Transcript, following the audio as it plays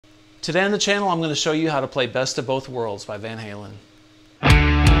Today on the channel, I'm going to show you how to play Best of Both Worlds by Van Halen.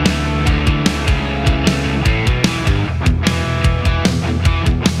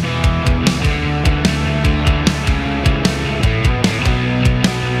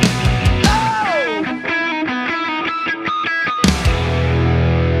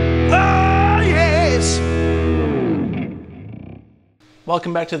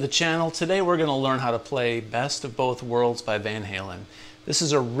 Welcome back to the channel. Today we're going to learn how to play Best of Both Worlds by Van Halen. This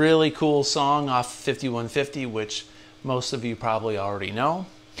is a really cool song off 5150, which most of you probably already know.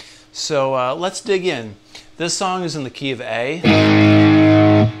 So let's dig in. This song is in the key of A.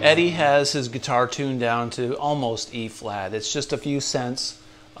 Eddie has his guitar tuned down to almost E flat. It's just a few cents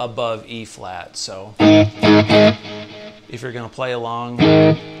above E flat. So if you're going to play along,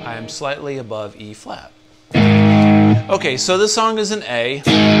 I am slightly above E flat. Okay, so this song is in A,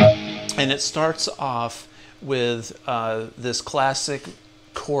 and it starts off with this classic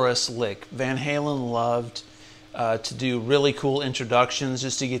chorus lick. Van Halen loved to do really cool introductions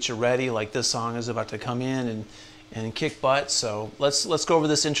just to get you ready, like this song is about to come in and kick butt. So let's go over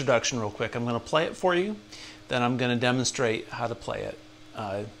this introduction real quick. I'm going to play it for you, then I'm going to demonstrate how to play it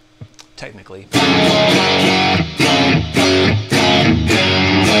technically.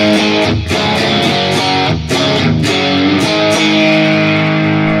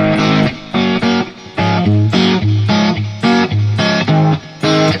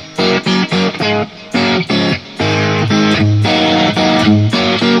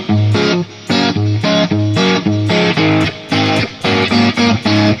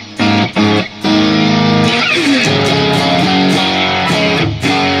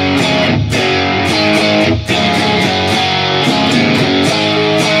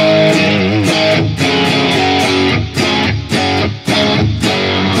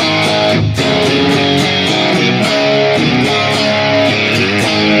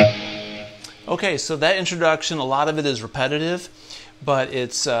 Okay, so that introduction, a lot of it is repetitive, but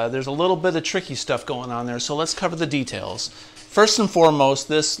it's there's a little bit of tricky stuff going on there, so let's cover the details. First and foremost,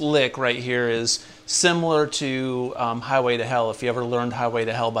 this lick right here is similar to Highway to Hell, if you ever learned Highway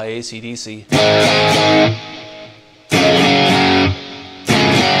to Hell by AC/DC.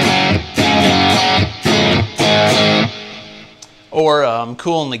 Or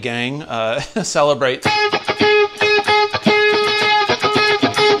Kool and the Gang, Celebrate.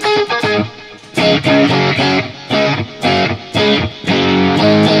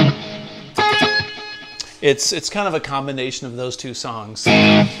 It's kind of a combination of those two songs,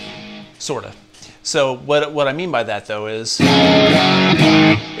 sort of. So what I mean by that, though, is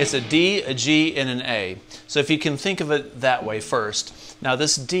it's a D, a G, and an A. So if you can think of it that way first. Now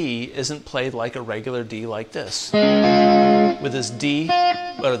this D isn't played like a regular D like this, with this D,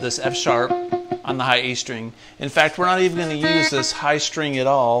 or this F sharp on the high A string. In fact, we're not even going to use this high string at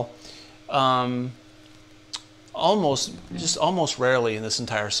all. Almost rarely in this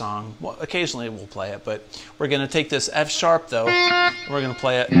entire song. Well, occasionally we'll play it, but we're going to take this F sharp though, and we're going to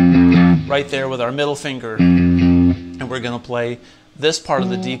play it right there with our middle finger, and we're going to play this part of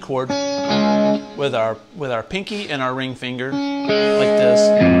the D chord with our pinky and our ring finger like this.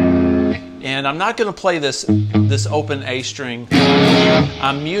 And I'm not going to play this open A string.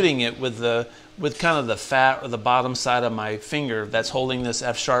 I'm muting it with kind of the fat or the bottom side of my finger that's holding this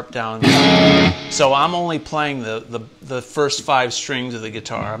F sharp down. So I'm only playing the first 5 strings of the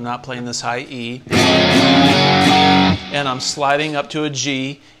guitar. I'm not playing this high E. And I'm sliding up to a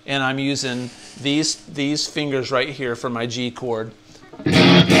G, and I'm using these fingers right here for my G chord.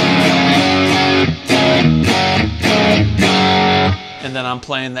 And then I'm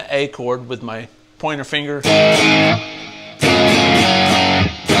playing the A chord with my pointer finger.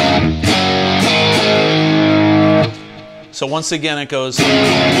 So once again it goes.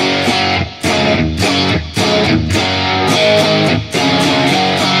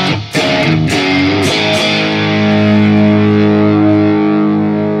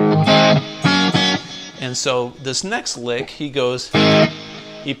 And so this next lick, he goes,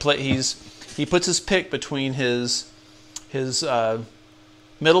 he puts his pick between his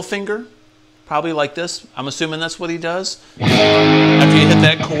middle finger, probably like this. I'm assuming that's what he does. After you hit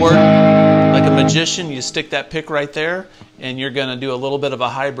that chord, like a magician, you stick that pick right there, and you're going to do a little bit of a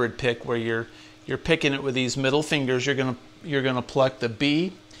hybrid pick where you're picking it with these middle fingers. You're going to pluck the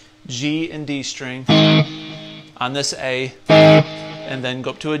B, G, and D string on this A, and then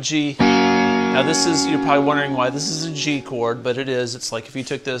go up to a G. Now this is, you're probably wondering why this is a G chord, but it is. It's like if you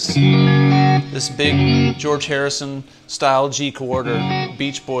took this big George Harrison style G chord or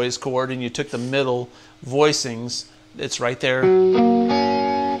Beach Boys chord, and you took the middle voicings, it's right there.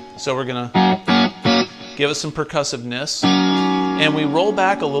 So we're gonna give it some percussiveness. And we roll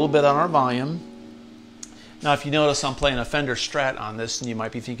back a little bit on our volume. Now, if you notice, I'm playing a Fender Strat on this, and you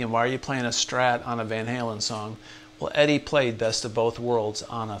might be thinking, why are you playing a Strat on a Van Halen song? Well, Eddie played Best of Both Worlds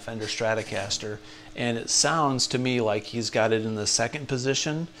on a Fender Stratocaster, and it sounds to me like he's got it in the second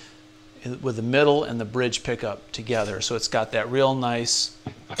position with the middle and the bridge pickup together. So it's got that real nice.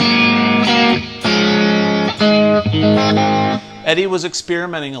 Eddie was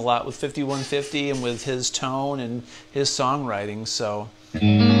experimenting a lot with 5150 and with his tone and his songwriting, so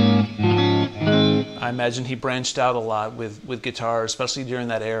I imagine he branched out a lot with guitar, especially during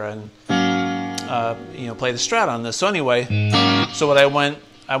that era, and you know, play the Strat on this. So anyway, so what I went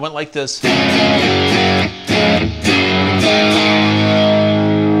like this.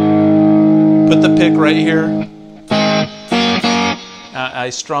 Put the pick right here. I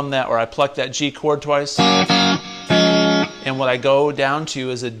strum that, or I pluck that G chord twice. And what I go down to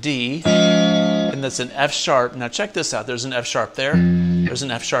is a D, and that's an F sharp. Now check this out. There's an F sharp there, there's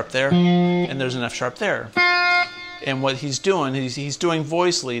an F sharp there, and there's an F sharp there. And what he's doing, he's doing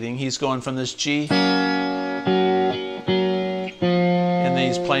voice leading. He's going from this G, and then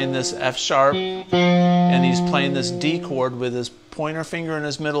he's playing this F sharp, and he's playing this D chord with his pointer finger and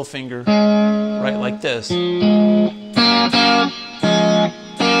his middle finger, right like this.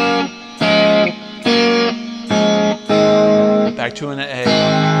 Back to an A,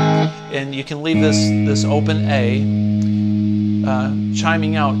 and you can leave this open A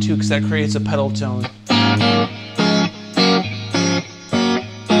chiming out too, because that creates a pedal tone.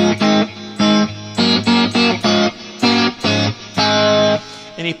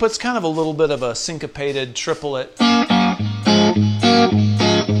 And he puts kind of a little bit of a syncopated triplet.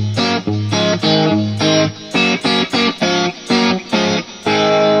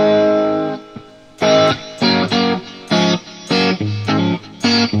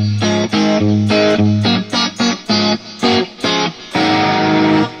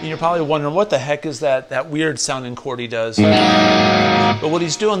 Probably wondering what the heck is that weird sounding chord he does. But what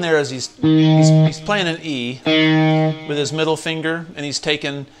he's doing there is he's playing an E with his middle finger, and he's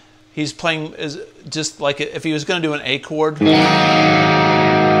playing just like if he was going to do an A chord.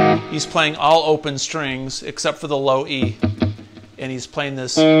 He's playing all open strings except for the low E, and he's playing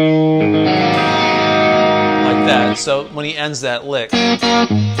this like that. So when he ends that lick,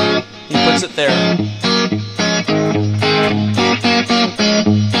 he puts it there.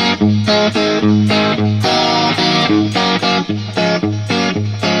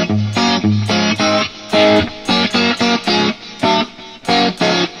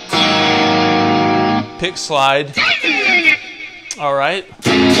 Pick slide. All right.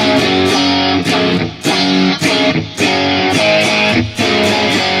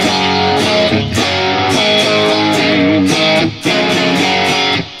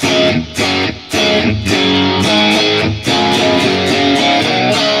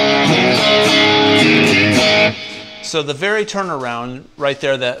 So the very turnaround right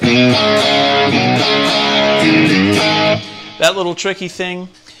there, that little tricky thing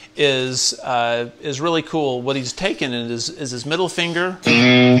is really cool. What he's taken is his middle finger.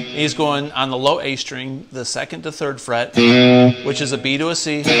 He's going on the low A string, the 2nd to 3rd fret, which is a B to a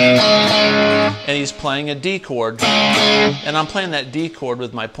C, and he's playing a D chord. And I'm playing that D chord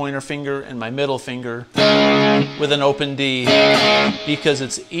with my pointer finger and my middle finger with an open D, because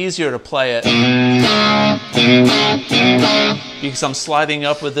it's easier to play it, because I'm sliding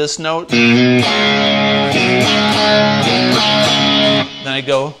up with this note. Then I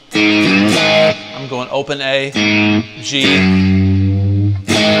go, I'm going open A, G,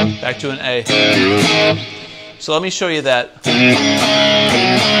 back to an A. So let me show you that.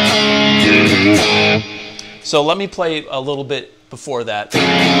 So let me play a little bit before that.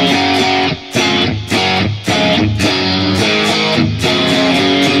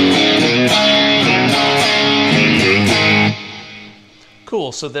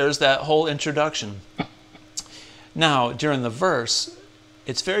 Cool, so there's that whole introduction. Now, during the verse,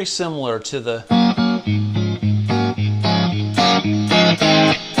 it's very similar to the,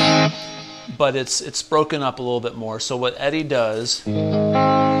 but it's broken up a little bit more. So what Eddie does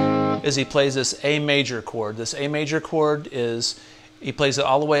is he plays this A major chord. This A major chord is, he plays it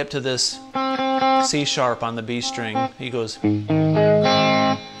all the way up to this C sharp on the B string. He goes,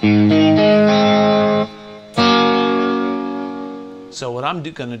 so what I'm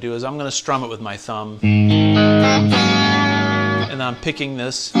going to do is I'm going to strum it with my thumb. And then I'm picking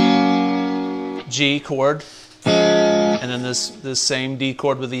this G chord, and then this same D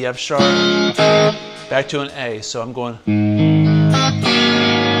chord with the F sharp, back to an A. So I'm going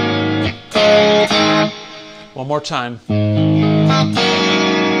one more time.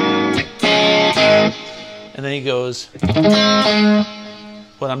 And And then he goes,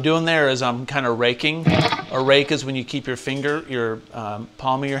 what I'm doing there is I'm kind of raking. A rake is when you keep your finger, your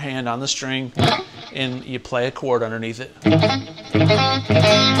palm of your hand on the string, and you play a chord underneath it.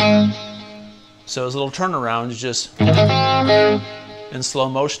 So his little turnaround is just, in slow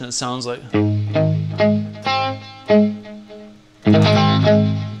motion, it sounds like.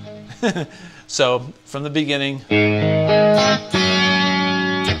 So from the beginning.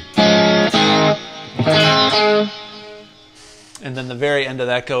 And then the very end of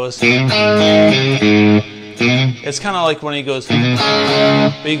that goes. It's kind of like when he goes, we're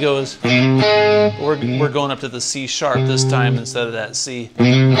going up to the C sharp this time instead of that C.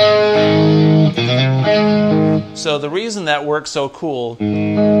 So the reason that works so cool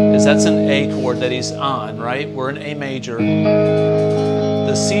is that's an A chord that he's on, right? We're in A major.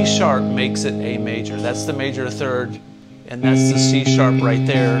 The C sharp makes it A major. That's the major third, and that's the C sharp right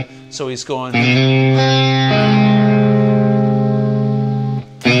there. So he's going.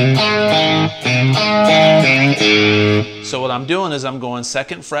 So what I'm doing is I'm going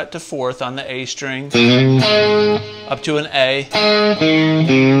 2nd fret to 4th on the A string, up to an A.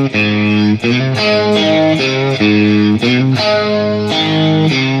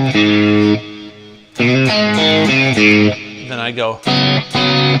 Then I go.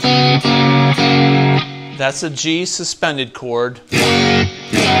 That's a G suspended chord.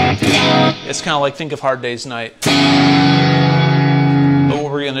 It's kind of like, think of Hard Day's Night. But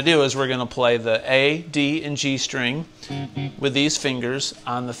what we're going to do is we're going to play the A, D, and G string with these fingers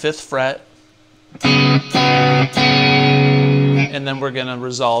on the 5th fret. And then we're going to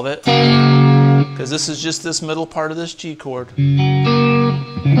resolve it, because this is just this middle part of this G chord. But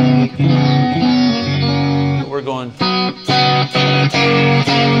we're going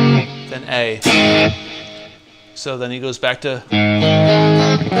then A. So then he goes back to.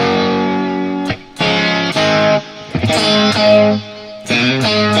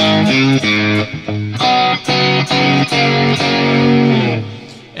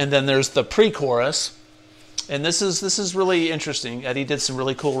 And then there's the pre-chorus, and this is really interesting. Eddie did some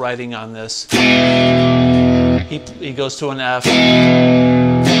really cool writing on this. He goes to an F,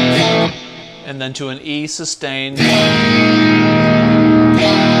 and then to an E sustained,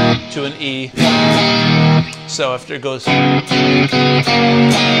 to an E. So after it goes, and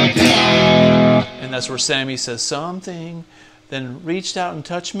that's where Sammy says something, then reached out and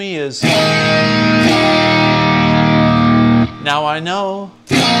touched me is now I know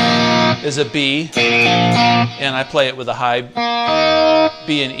is a B, and I play it with a high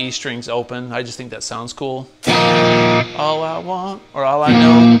B and E strings open. I just think that sounds cool. All I want, or all I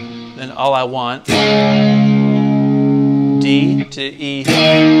know, then all I want, D to E,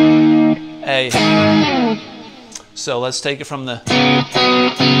 A. So let's take it from the.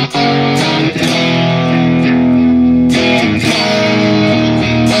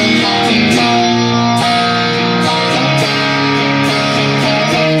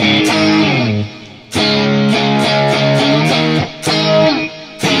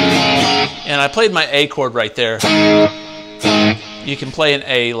 And I played my A chord right there. You can play an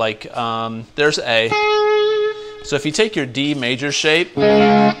A like, there's A. So if you take your D major shape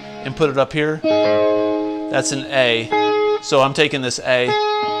and put it up here, that's an A. So I'm taking this A.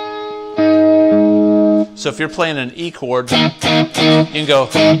 So if you're playing an E chord, you can go,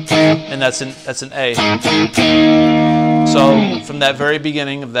 and that's an A. So from that very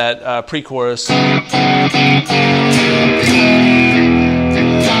beginning of that pre-chorus,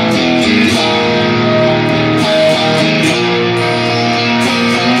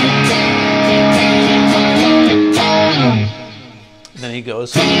 then he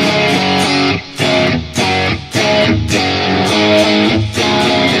goes.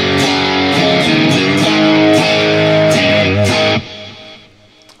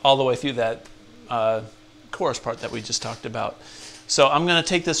 All the way through that chorus part that we just talked about. So I'm going to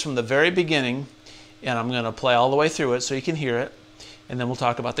take this from the very beginning, and I'm going to play all the way through it so you can hear it, and then we'll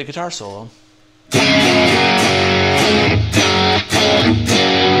talk about the guitar solo.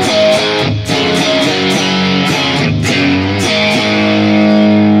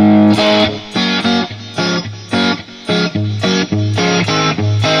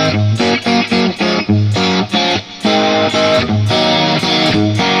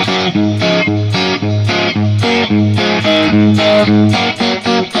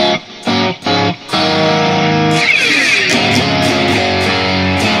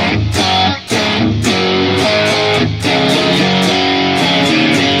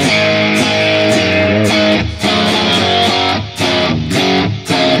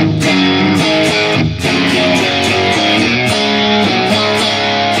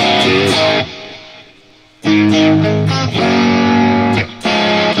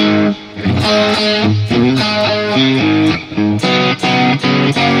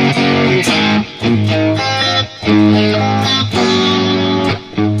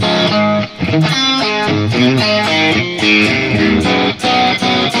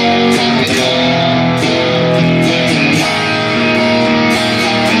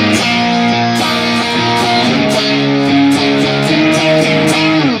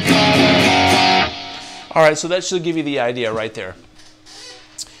 All right, so that should give you the idea right there.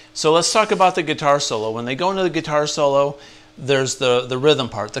 So let's talk about the guitar solo. When they go into the guitar solo, there's the rhythm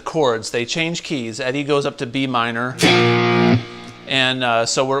part, the chords. They change keys. Eddie goes up to B minor. And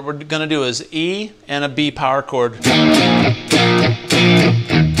so what we're going to do is E and a B power chord.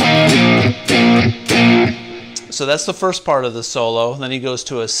 So that's the first part of the solo. Then he goes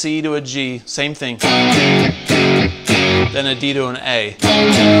to a C to a G, same thing. Then a D to an A.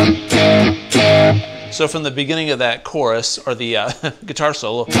 So from the beginning of that chorus, or the guitar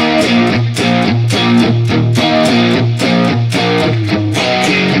solo,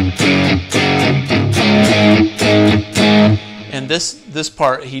 and this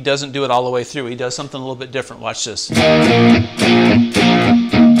part, he doesn't do it all the way through. He does something a little bit different. Watch this.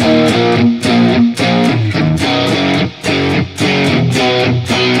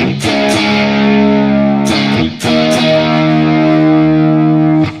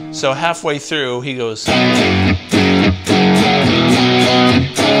 So halfway through, he goes. He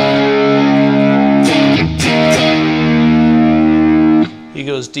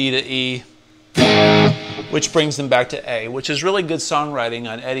goes D to E, which brings them back to A, which is really good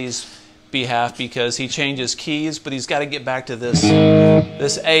songwriting on Eddie's behalf because he changes keys, but he's got to get back to this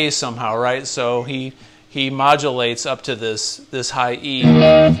A somehow, right? So he modulates up to this high E,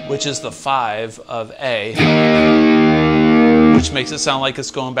 which is the 5 of A. Which makes it sound like it's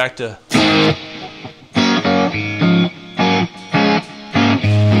going back to.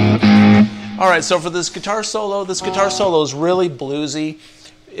 All right, so for this guitar solo is really bluesy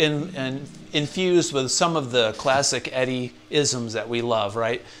and infused with some of the classic Eddie isms that we love,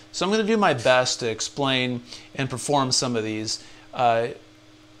 right? So I'm going to do my best to explain and perform some of these.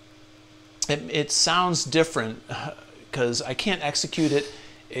 It sounds different because I can't execute it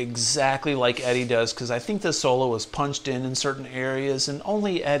exactly like Eddie does, because I think the solo was punched in certain areas, and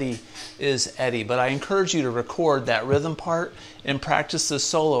only Eddie is Eddie. But I encourage you to record that rhythm part and practice the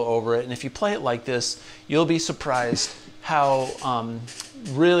solo over it. And if you play it like this, you'll be surprised how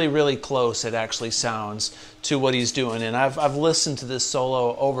really, really close it actually sounds to what he's doing. And I've listened to this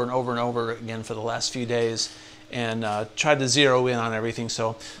solo over and over and over again for the last few days, and tried to zero in on everything.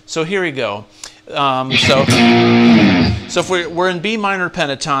 So here we go. So if we're in B minor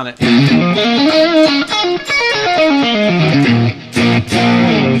pentatonic,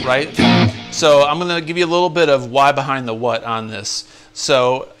 right? So I'm going to give you a little bit of why behind the what on this.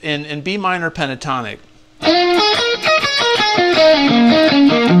 So in B minor pentatonic,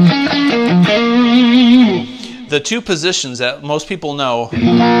 the two positions that most people know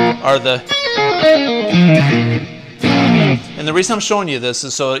are the. And the reason I'm showing you this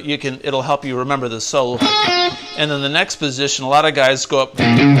is so it'll help you remember the solo. And then the next position, a lot of guys go up, then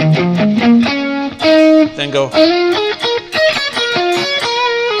go.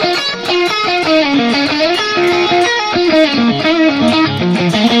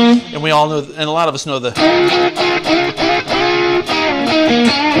 And we all know, and a lot of us know the.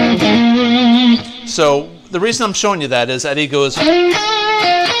 So the reason I'm showing you that is Eddie goes.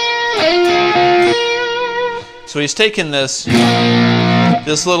 So he's taken this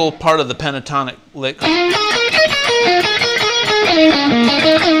little part of the pentatonic lick,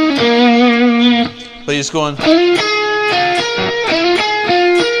 but he's going.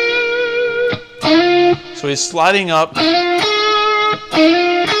 So he's sliding up.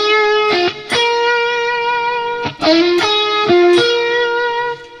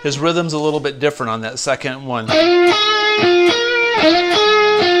 His rhythm's a little bit different on that second one.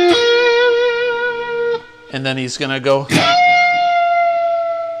 And then he's going to go.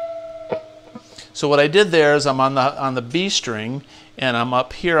 So what I did there is I'm on the B string, and I'm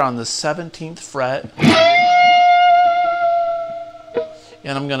up here on the 17th fret.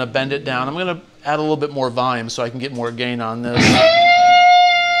 And I'm going to bend it down. I'm going to add a little bit more volume so I can get more gain on this.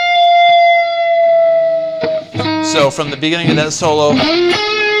 So from the beginning of that solo,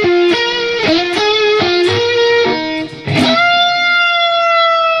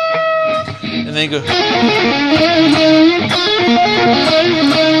 and then you go.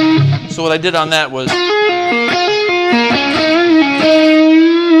 So what I did on that was, a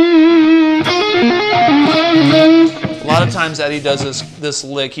lot of times Eddie does this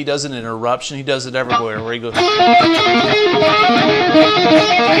lick. He does an interruption. He does it everywhere where he goes.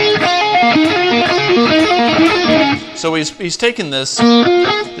 So he's taken this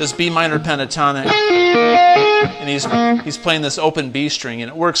B minor pentatonic, and he's playing this open B string,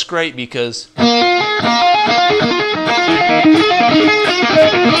 and it works great because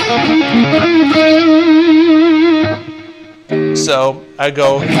so I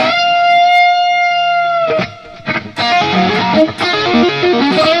go.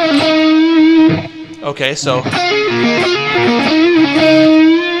 Okay, so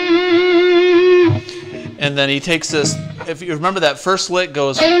and then he takes this, if you remember that first lick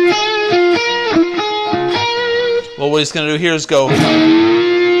goes, well, what he's going to do here is go,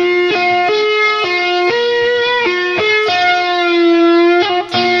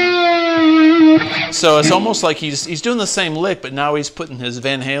 so it's almost like he's doing the same lick, but now he's putting his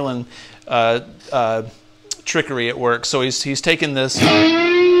Van Halen trickery at work. So he's taking this,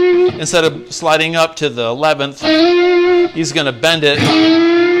 instead of sliding up to the 11th, he's going to bend it.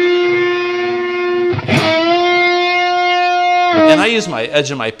 And I use my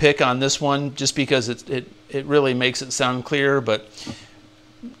edge of my pick on this one just because it really makes it sound clear, but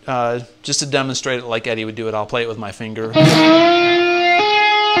just to demonstrate it like Eddie would do it, I'll play it with my finger.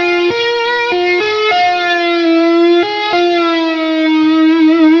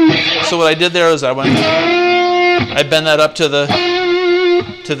 So what I did there is I bend that up to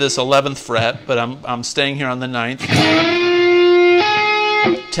this 11th fret, but I'm staying here on the 9th.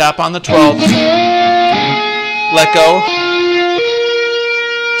 Tap on the 12th. Let go.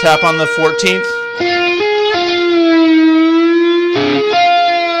 Tap on the 14th.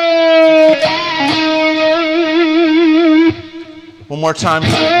 One more time.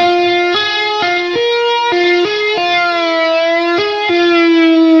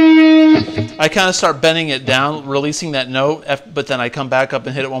 I kind of start bending it down, releasing that note, but then I come back up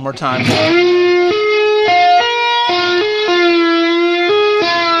and hit it one more time.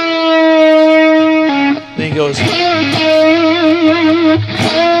 Then he goes.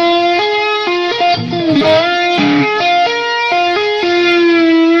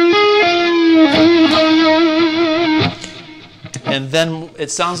 And then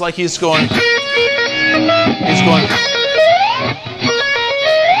it sounds like he's going.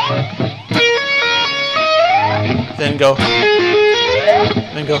 Then go.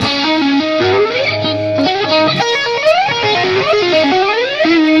 Then go.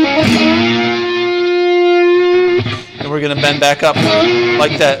 And we're going to bend back up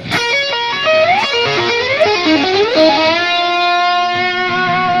like that.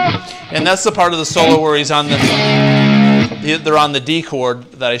 And that's the part of the solo where he's on they're on the D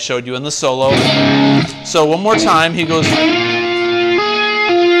chord that I showed you in the solo. So one more time, he goes.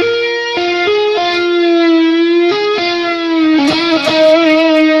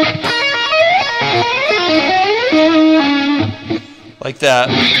 Like that.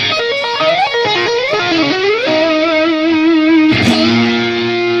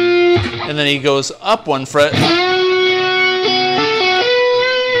 And then he goes up one fret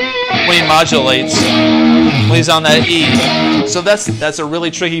when he modulates, when he's on that E. So that's a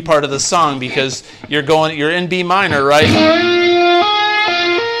really tricky part of the song because you're in B minor, right?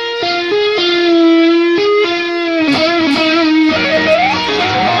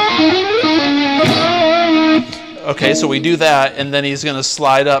 Okay, so we do that, and then he's going to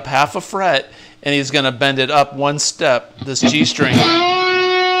slide up half a fret, and he's going to bend it up one step, this G string,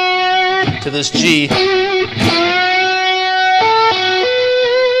 to this G.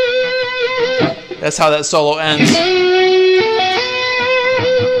 That's how that solo ends.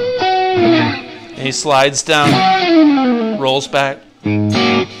 And he slides down, rolls back.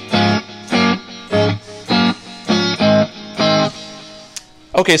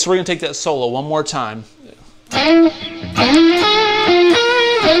 Okay, so we're going to take that solo one more time.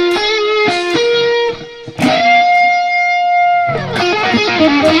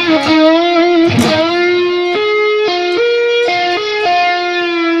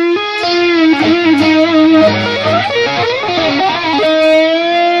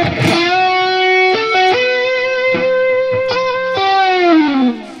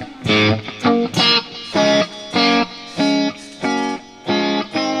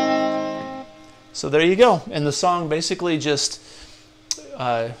 So there you go. And the song basically just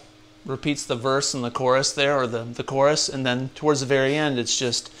repeats the verse and the chorus there, or the chorus, and then towards the very end, it's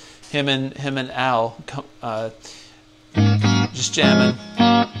just him and Al just jamming.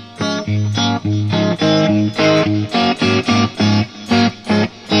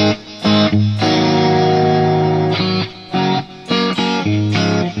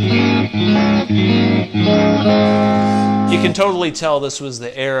 You can totally tell this was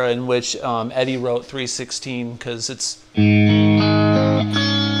the era in which Eddie wrote 3/16 because it's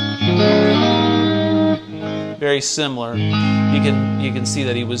very similar. You can see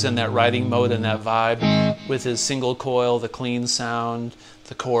that he was in that writing mode and that vibe with his single coil, the clean sound,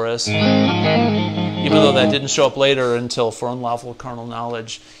 the chorus. Even though that didn't show up later until For Unlawful Carnal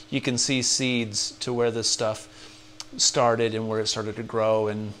Knowledge, you can see seeds to where this stuff started and where it started to grow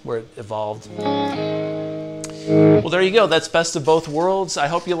and where it evolved. Well, there you go. That's Best of Both Worlds. I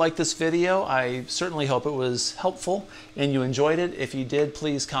hope you liked this video. I certainly hope it was helpful and you enjoyed it. If you did,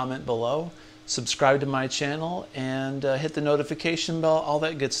 please comment below, subscribe to my channel, and hit the notification bell, all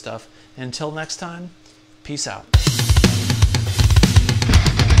that good stuff. Until next time, peace out.